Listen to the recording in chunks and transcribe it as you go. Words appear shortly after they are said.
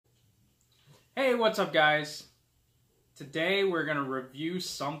Hey, what's up guys? Today we're going to review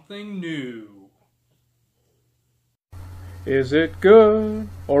something new. Is it good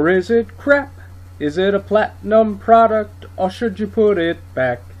or is it crap? Is it a platinum product or should you put it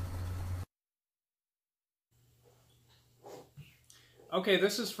back? Okay,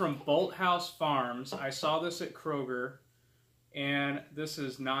 this is from Bolthouse Farms. I saw this at Kroger, and this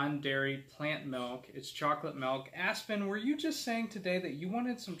is non-dairy plant milk. It's chocolate milk. Aspen, were you just saying today that you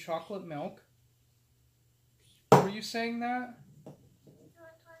wanted some chocolate milk? Were you saying that?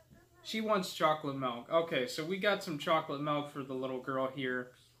 She wants chocolate milk. Okay, so we got some chocolate milk for the little girl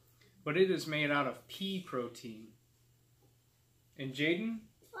here, but it is made out of pea protein. And Jaden?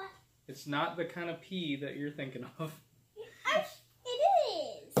 What? It's not the kind of pea that you're thinking of. It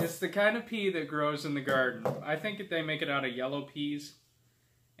is. It's the kind of pea that grows in the garden. I think they make it out of yellow peas.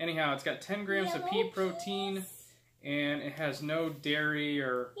 Anyhow, it's got 10 grams of pea protein, and it has no dairy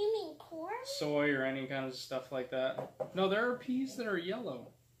or You mean corn? soy or any kind of stuff like that. No, there are peas that are yellow.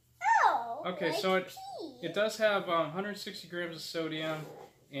 Oh. Okay, like so pea. it does have 160 grams of sodium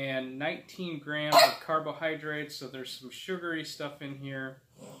and 19 grams of carbohydrates, so there's some sugary stuff in here,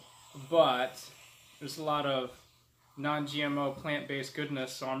 but there's a lot of non-GMO plant-based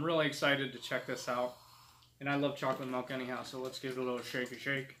goodness, so I'm really excited to check this out. And I love chocolate milk anyhow, so let's give it a little shake.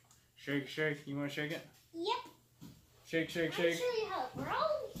 Shake, shake. You want to shake it? Yep. Shake, shake, I'll shake. show you how it grows.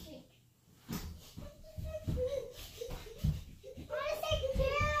 I want to shake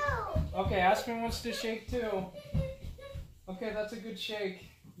too. Okay, Aspen wants to shake too. Okay, that's a good shake.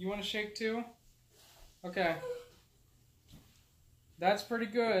 You want to shake too? Okay. That's pretty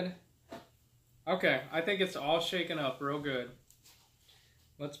good. Okay, I think it's all shaken up real good.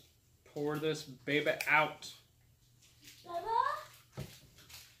 Let's pour this baby out. Bubba?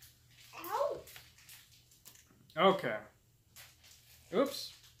 Ow. Okay.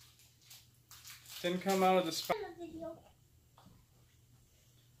 Oops. Didn't come out of the spout. Video.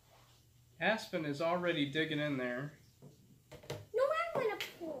 Aspen is already digging in there. No, I'm going to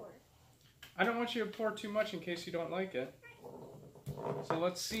pour. I don't want you to pour too much in case you don't like it. So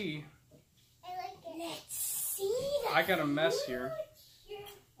let's see. I like it. Let's see that. I got a mess here.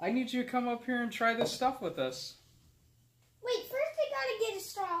 I need you to come up here and try this stuff with us. Wait, first I gotta get a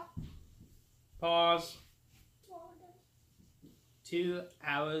straw. Pause. 2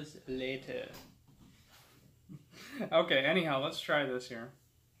 hours later. Okay, anyhow, let's try this here.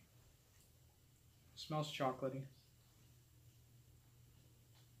 Smells chocolatey.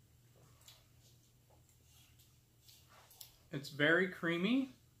 It's very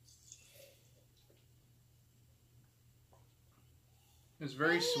creamy. It's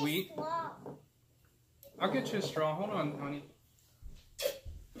very sweet. I'll get you a straw. Hold on, honey.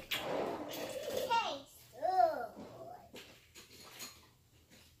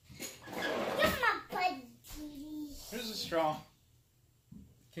 Here's a straw.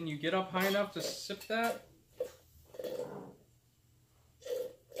 Can you get up high enough to sip that?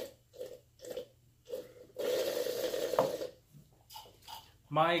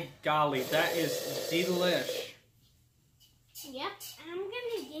 My golly, that is delish. Yep, I'm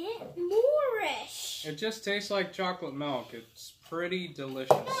gonna get moreish. It just tastes like chocolate milk. It's pretty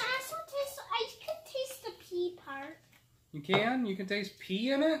delicious. No, I could taste the pea part. You can? You can taste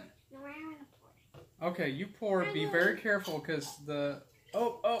pea in it? No, I'm gonna pour. Okay, you pour. Be very careful because the...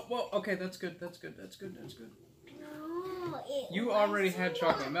 whoa. Okay, that's good. That's good. No, You already had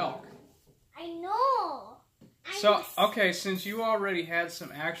chocolate milk. I know. So, okay, since you already had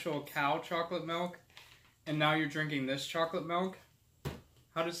some actual cow chocolate milk, and now you're drinking this chocolate milk,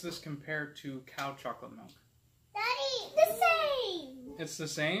 how does this compare to cow chocolate milk? Daddy, the same. It's the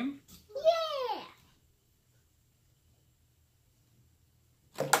same?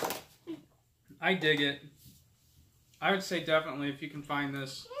 Yeah. I dig it. I would say definitely if you can find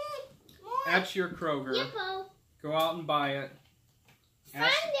this at your Kroger, Yippo. go out and buy it. Find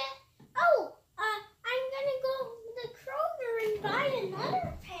it. Oh, I'm gonna go to the Kroger and buy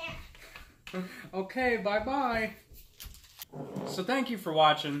another pack. Okay, bye-bye. So thank you for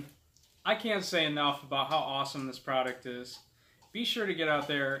watching. I can't say enough about how awesome this product is. Be sure to get out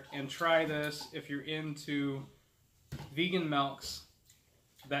there and try this if you're into vegan milks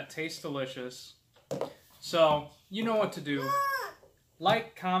that taste delicious. So, you know what to do.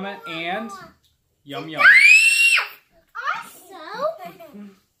 Like, comment, and yum yum. Also...